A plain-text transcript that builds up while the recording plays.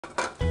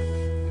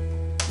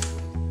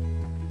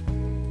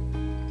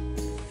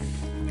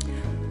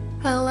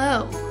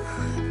Hello.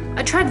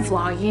 I tried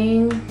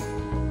vlogging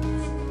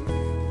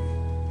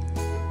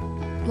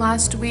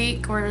last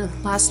week or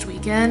last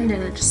weekend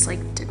and it just like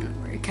didn't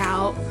work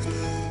out.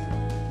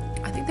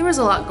 I think there was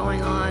a lot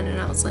going on and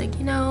I was like,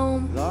 you know,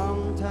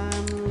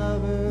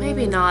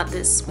 maybe not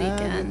this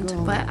weekend,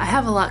 but I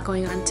have a lot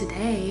going on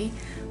today.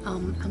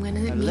 I'm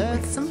gonna meet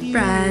with some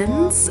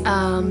friends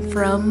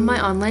from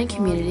my online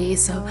community,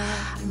 so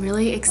I'm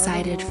really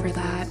excited for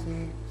that.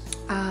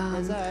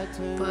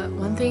 But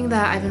one thing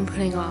that I've been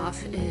putting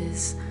off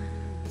is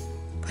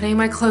putting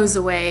my clothes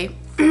away.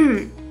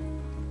 And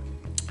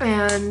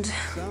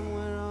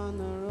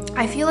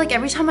I feel like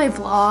every time I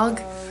vlog,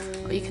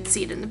 well, you can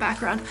see it in the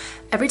background,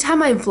 every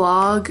time I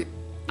vlog,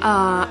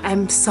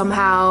 I'm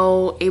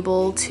somehow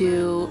able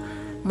to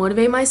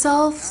motivate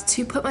myself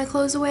to put my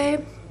clothes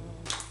away.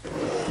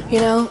 You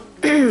know,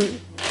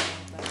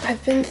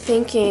 I've been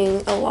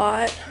thinking a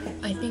lot.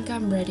 I think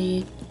I'm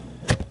ready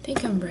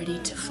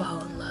to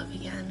fall in love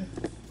again.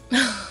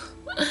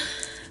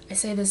 I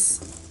say this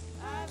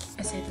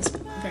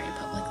very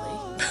publicly.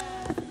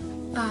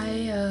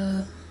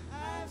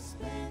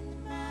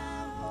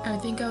 I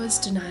think I was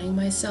denying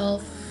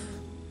myself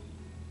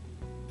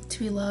to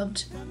be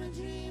loved,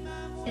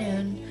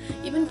 and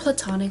even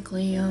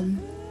platonically,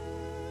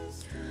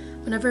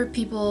 whenever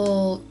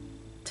people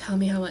tell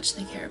me how much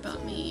they care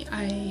about me,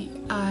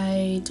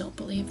 I don't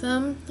believe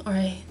them, or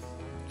I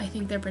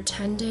think they're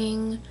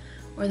pretending,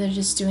 or they're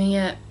just doing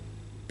it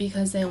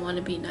because they want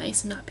to be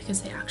nice and not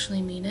because they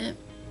actually mean it.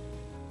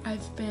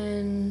 I've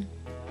been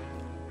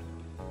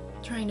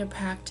trying to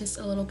practice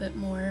a little bit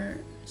more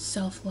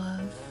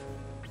self-love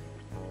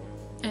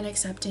and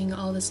accepting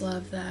all this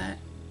love that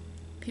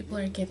people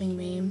are giving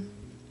me. And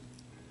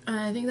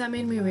I think that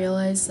made me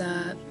realize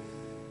that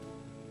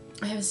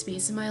I have a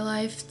space in my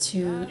life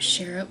to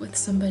share it with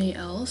somebody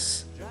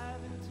else,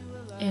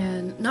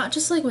 and not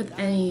just like with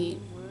any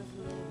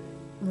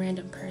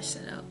random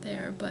person out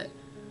there, but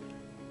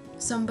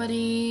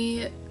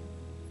somebody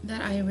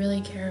that I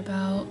really care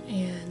about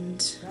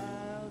and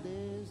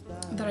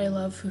that I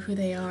love for who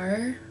they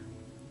are,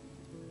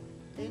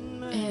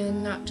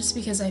 and not just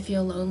because I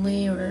feel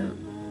lonely or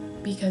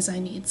because I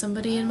need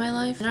somebody in my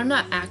life. And I'm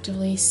not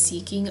actively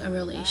seeking a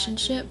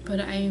relationship,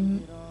 but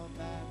I'm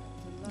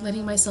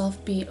letting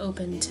myself be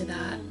open to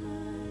that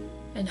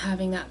and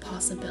having that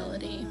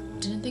possibility.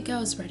 Didn't think I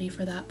was ready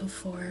for that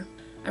before.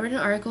 I read an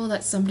article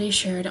that somebody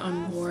shared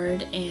on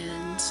Word,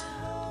 and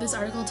this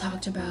article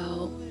talked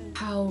about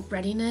how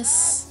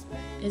readiness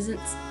isn't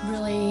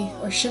really,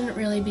 or shouldn't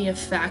really be, a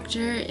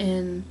factor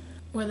in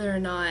whether or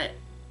not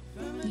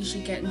you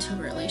should get into a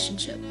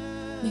relationship.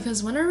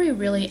 Because when are we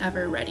really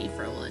ever ready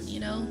for one, you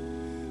know?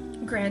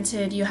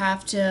 Granted, you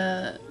have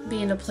to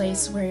be in a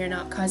place where you're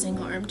not causing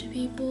harm to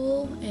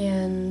people,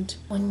 and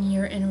when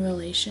you're in a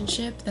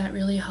relationship, that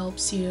really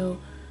helps you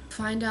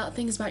find out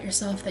things about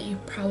yourself that you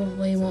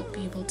probably won't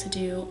be able to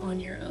do on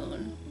your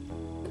own.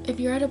 If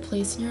you're at a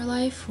place in your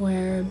life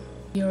where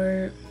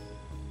you're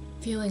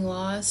feeling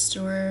lost,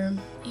 or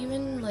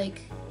even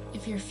like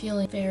if you're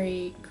feeling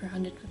very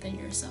grounded within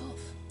yourself,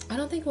 I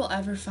don't think we'll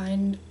ever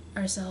find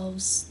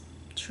ourselves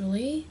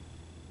truly.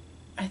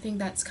 I think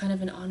that's kind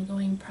of an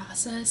ongoing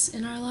process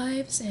in our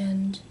lives,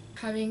 and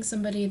having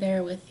somebody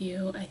there with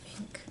you, I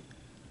think,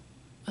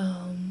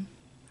 I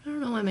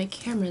don't know why my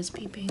camera's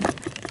beeping.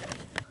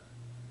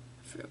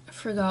 I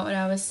forgot what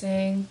I was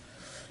saying.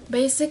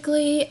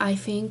 Basically, I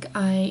think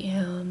I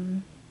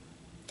am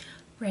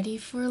ready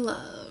for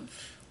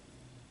love.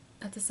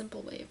 That's a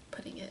simple way of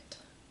putting it.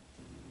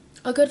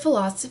 A good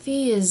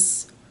philosophy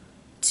is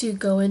to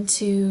go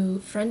into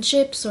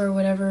friendships or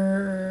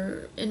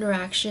whatever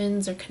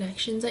interactions or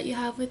connections that you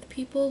have with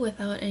people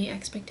without any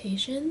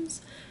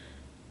expectations.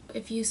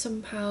 If you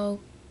somehow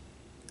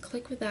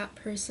click with that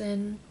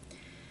person,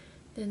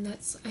 then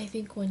that's, I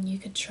think, when you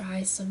could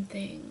try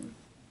something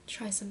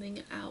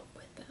out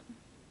with them.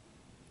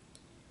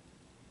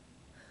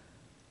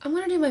 I'm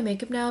gonna do my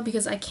makeup now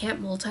because I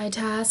can't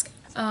multitask,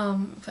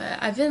 but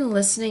I've been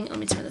listening, let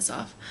me turn this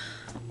off.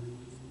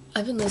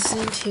 I've been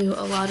listening to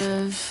a lot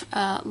of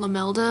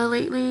Lamelda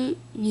lately.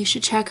 You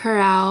should check her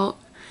out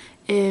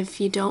if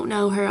you don't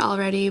know her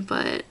already,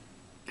 but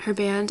her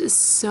band is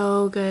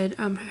so good.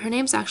 Her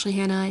name's actually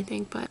Hannah, I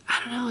think, but I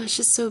don't know, it's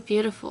just so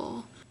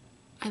beautiful.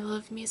 I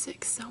love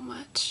music so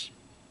much.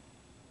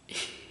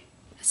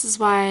 This is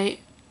why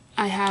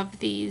I have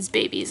these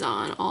babies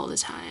on all the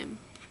time,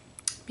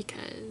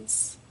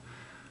 because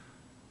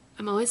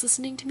I'm always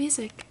listening to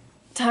music.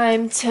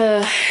 Time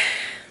to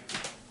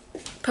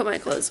put my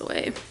clothes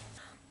away.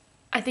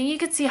 I think you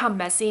could see how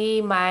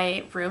messy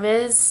my room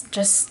is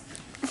just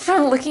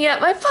from looking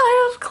at my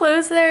pile of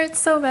clothes there. It's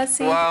so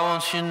messy. Why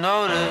won't you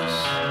notice?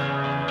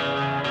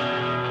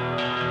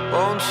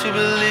 Won't you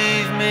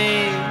believe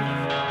me?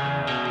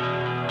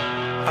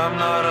 I'm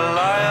not a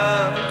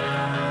liar.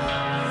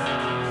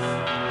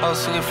 I'll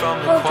sing it from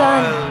the choirs.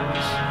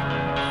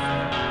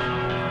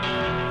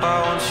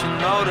 Why won't you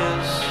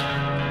notice?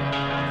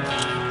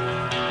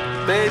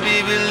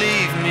 Baby,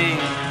 believe me.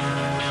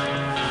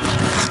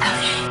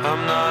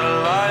 I'm not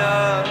a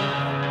liar.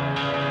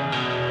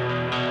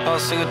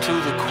 singing to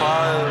the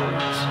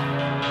choirs.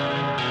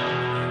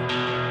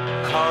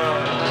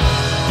 Chorus.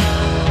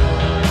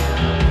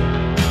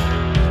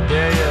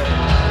 Yeah, yeah.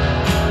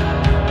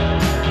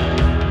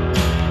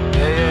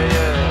 Yeah, yeah,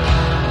 yeah.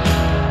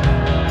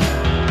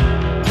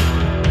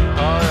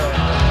 Oh, yeah.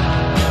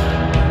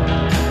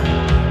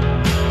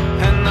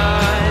 And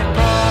I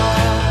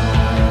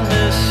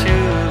promise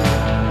you,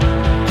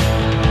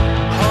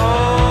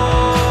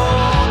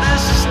 oh,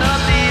 this is not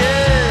the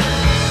end.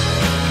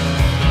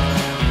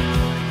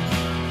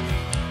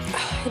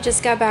 I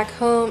just got back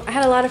home. I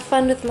had a lot of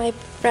fun with my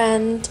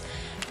friend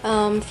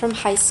from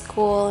high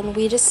school, and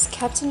we just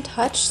kept in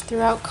touch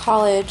throughout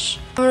college.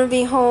 I'm gonna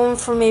be home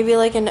for maybe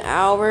like an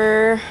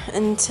hour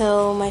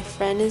until my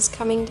friend is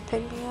coming to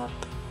pick me up.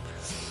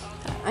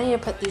 I need to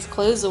put these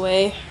clothes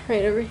away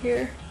right over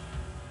here.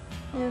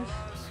 I have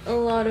a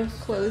lot of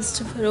clothes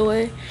to put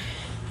away.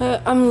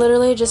 I'm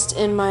literally just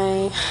in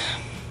my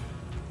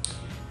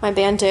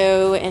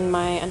bandeau and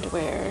my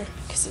underwear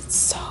because it's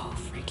so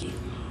freaking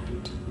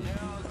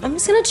hot. I'm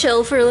just gonna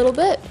chill for a little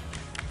bit,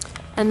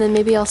 and then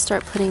maybe I'll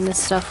start putting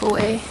this stuff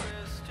away.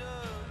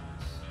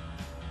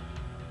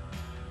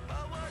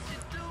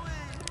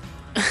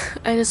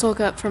 I just woke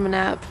up from a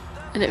nap,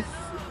 and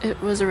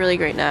it was a really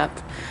great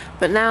nap.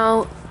 But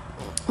now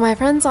my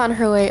friend's on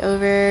her way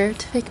over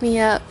to pick me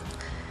up,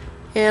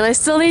 and I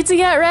still need to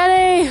get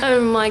ready. Oh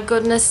my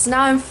goodness,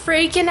 now I'm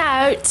freaking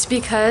out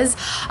because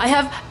I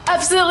have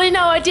absolutely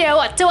no idea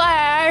what to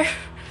wear.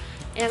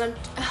 And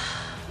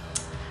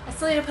I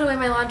still need to put away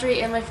my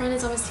laundry, and my friend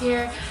is almost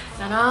here.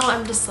 And now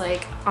I'm just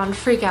like on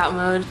freak out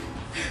mode.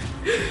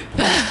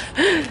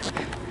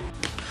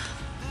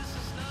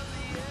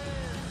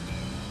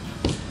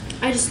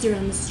 I just threw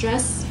on this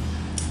dress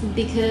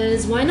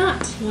because why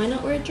not? Why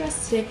not wear a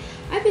dress today?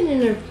 I've been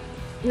in a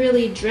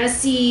really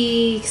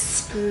dressy,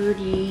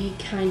 skirty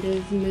kind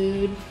of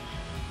mood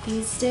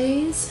these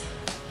days.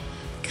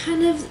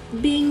 Kind of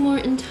being more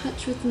in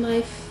touch with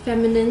my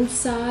feminine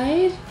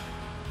side.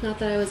 Not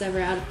that I was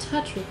ever out of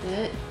touch with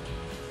it.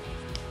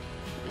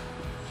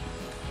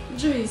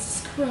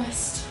 Jesus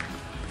Christ.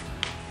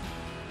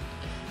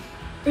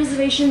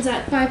 Reservation's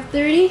at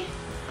 5:30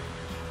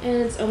 and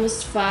it's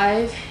almost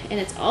 5 and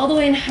it's all the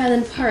way in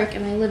Highland Park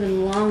and I live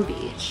in Long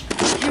Beach.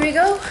 Here we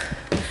go.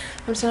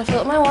 I'm just gonna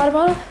fill up my water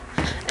bottle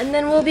and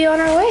then we'll be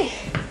on our way.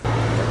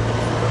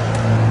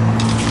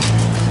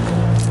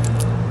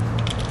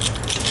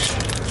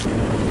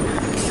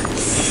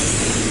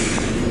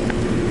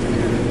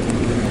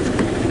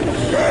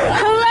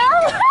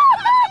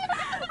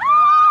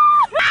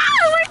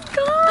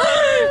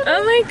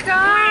 Oh my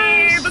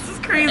gosh! Wait, this is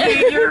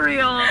crazy. You're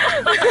real.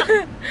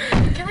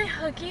 Can I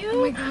hug you?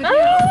 Oh my god, Oh,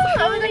 yes.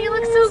 oh my god, you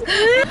look so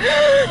good.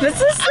 This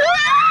is so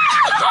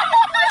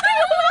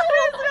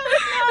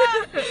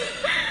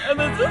And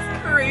this is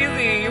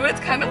crazy. It's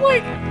kind of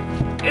like,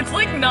 it's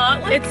like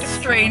not like it's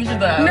strange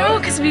though. No,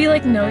 because we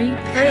like know you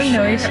already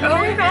know each other. Oh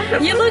my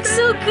god. You look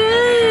so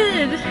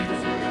good.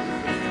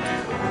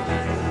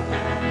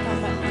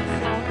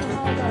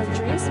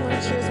 Drinks, want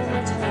to choose one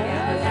more time?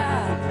 Yeah.